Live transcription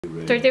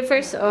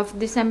31st of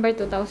December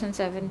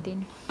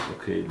 2017.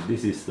 Okay,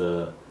 this is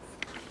the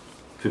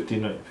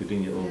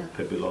 15-year-old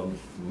Papillon,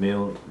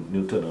 male,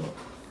 neutered or not?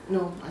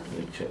 No, I Let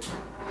me think. check.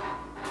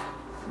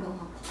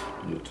 No.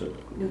 Neutered.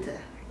 Neutered.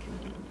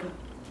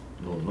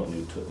 No, not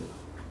neutered.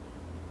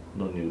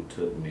 Not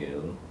neutered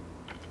male,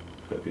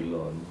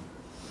 Papillon.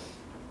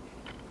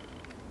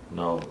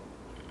 Now,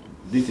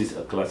 this is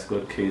a classical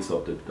case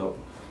of the dog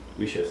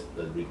which has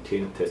a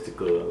retained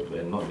testicle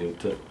and not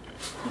neutered.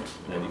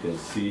 And you can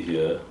see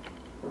here.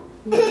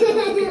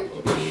 Okay.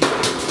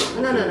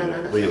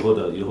 No. Wait, you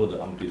hold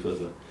the armpit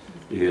first.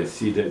 You can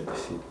see that.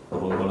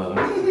 Hold on.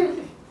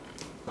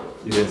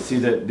 You can see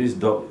that this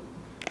dog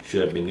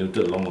should have been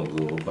neutered long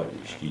ago, but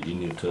she didn't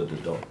neuter the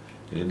dog.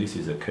 And this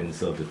is a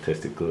cancer of the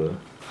testicle.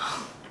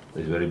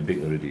 It's very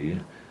big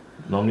already.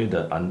 Normally,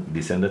 the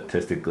undescended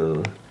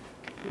testicle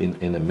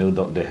in a male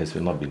dog that has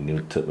not been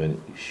neutered when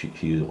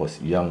he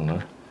was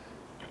young.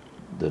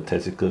 The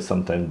testicles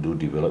sometimes do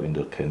develop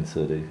into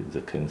cancer. It's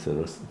a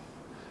cancerous.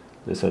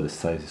 That's why the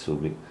size is so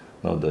big.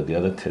 Now the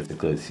other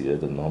testicle is here.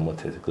 The normal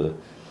testicle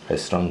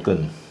has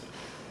shrunken.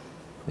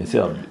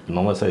 Instead of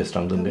normal size,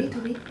 shrunken.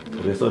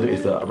 Okay, so that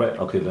is the right.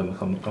 Okay, let me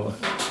come.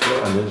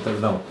 And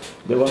then now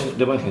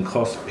that one can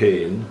cause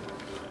pain.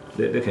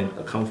 That can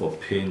account for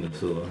pain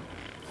also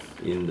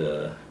in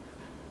the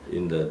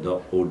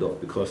old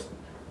dog, because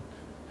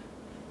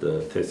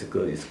the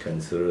testicle is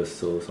cancerous.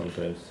 So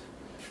sometimes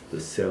the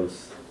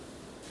cells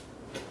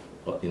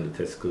in the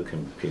testicle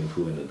can be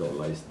painful when the dog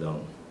lies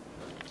down.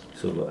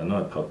 So, but I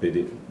know I palpate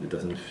it, it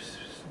doesn't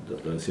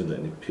seem like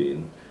any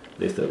pain.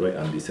 That's the right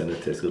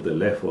undescended testicle. The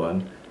left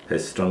one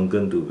has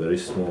shrunken to very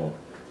small.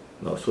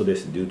 Now, so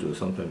that's due to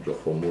sometimes the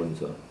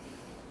hormones.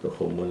 The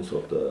hormones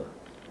of the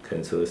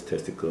cancerous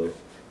testicle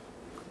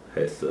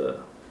has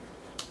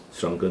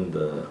shrunken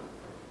the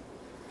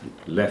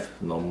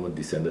left normal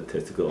descended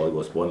testicle, or it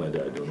was born like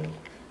that, I don't know.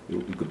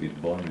 It could be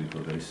born with a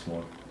very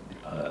small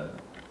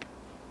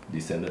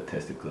descended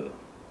testicle.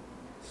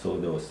 So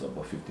that was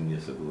about 15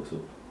 years ago.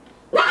 So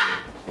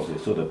okay,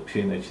 so the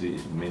pain actually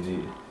is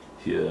mainly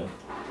here.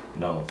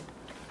 Now,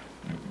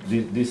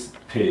 this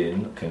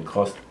pain can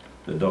cause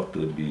the dog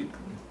to be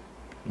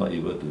not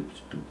able to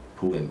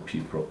poo and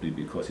pee properly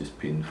because it's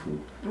painful.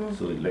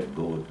 So it let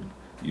go of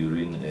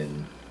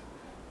urine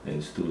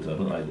and stools.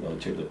 I'll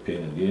check the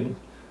pain again.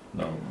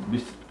 Now,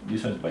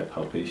 this one is by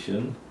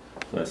palpation.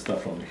 So I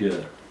start from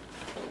here.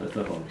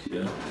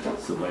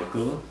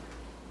 Cervical,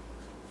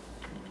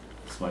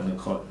 spinal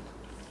cord,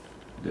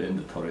 then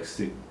the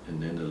thoracic,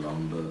 and then the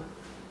lumbar.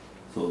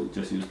 So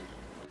just use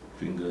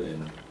finger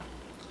and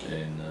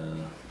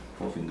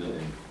forefinger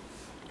and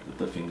the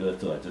third finger.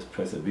 So I just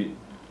press a bit.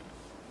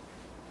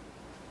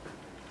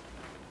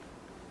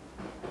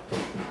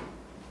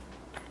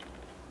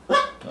 I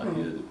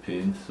hear the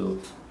pain. So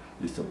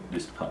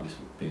this part is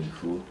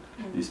painful.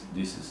 This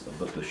is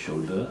above the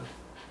shoulder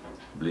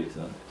blades.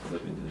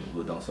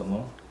 Go down some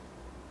more.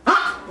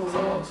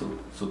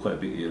 So quite a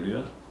big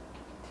area.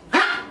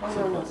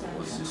 So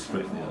it's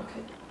straight here.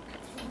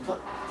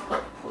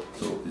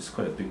 So it's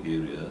quite a big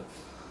area.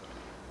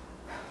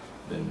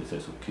 Then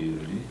that's okay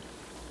already.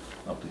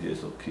 Up to here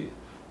is okay.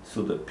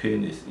 So the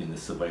pain is in the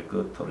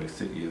cervical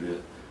thoracic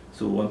area.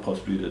 So one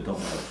possibility the dog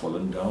might have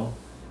fallen down.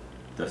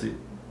 Does it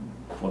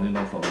falling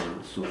down from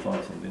the sofa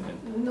or something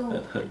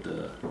and hurt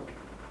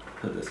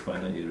the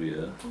spinal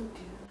area?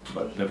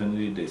 But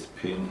definitely there's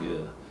pain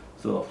here.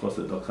 So of course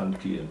the dog can't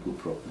pee and poo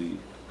properly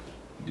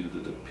due to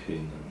the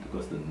pain,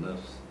 because the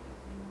nerves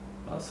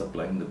are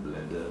supplying the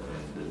bladder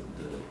and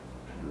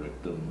the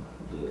rectum,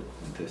 the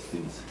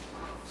intestines.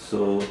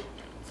 So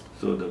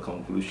the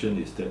conclusion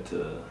is that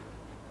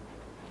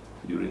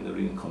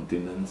urinary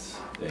incontinence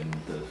and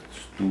the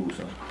stools,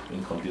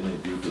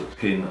 incontinence due to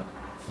pain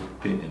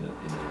in the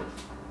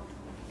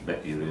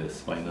back area,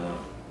 spinal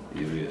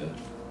area,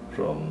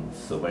 from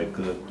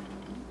cervical,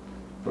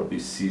 probably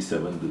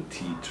C7 to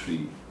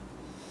T3,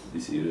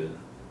 this area.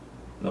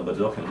 Now, but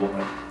the dog can walk,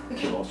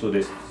 right? So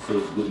it's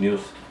good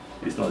news.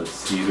 It's not a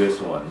serious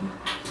one.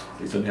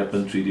 It's only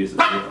happened 3 days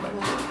ago.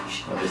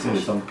 Now, there's still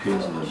some pain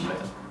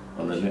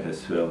on the neck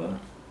as well.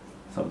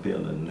 Some pain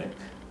on the neck.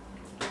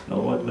 Now,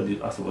 what did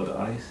you ask about the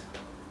eyes?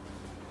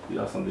 You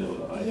asked something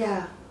about the eyes?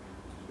 Yeah.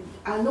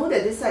 I know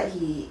that this side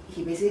he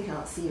basically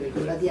cannot see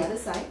already, but the other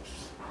side?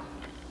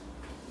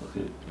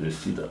 Okay, you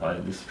see the eye,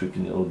 this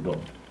freaking old dog.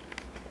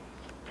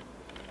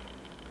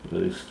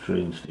 Very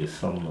strange. There's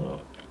some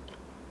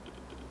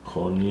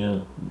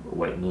cornea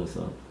whiteness.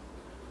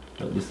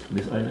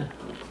 This eye there?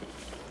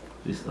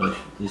 This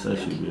eye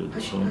should be able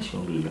to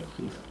some relax,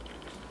 please.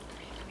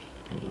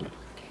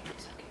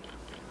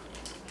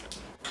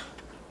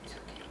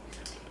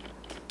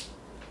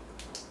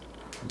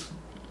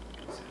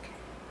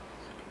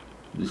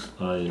 This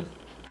eye.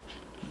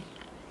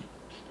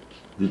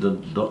 Did the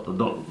dog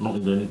knock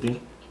into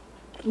anything?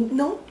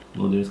 No.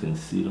 No, they can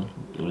see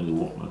when they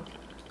walk.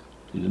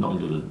 Did it knock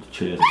into the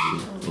chair?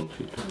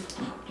 Okay.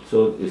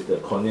 So it's the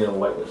cornea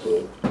white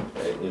also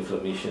and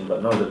inflammation,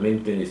 but now the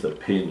main thing is the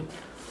pain.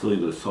 So it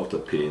will solve the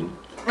pain.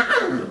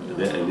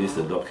 Then at least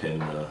the dog can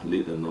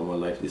lead a normal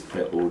life. It's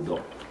quite old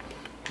dog.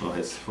 Now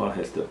as far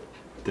as the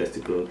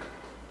testicle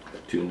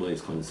tumor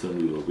is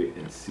concerned, we will wait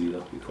and see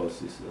lah,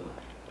 because it's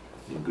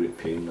in great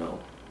pain now.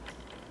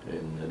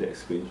 And that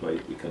explains why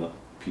it cannot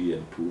pee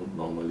and poo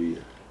normally.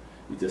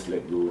 It just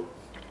let go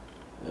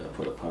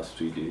for the past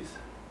 3 days.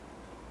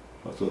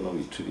 Also now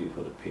we treat it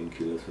for the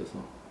painkillers first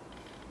now.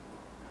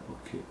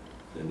 Okay,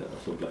 then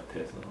also blood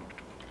test now.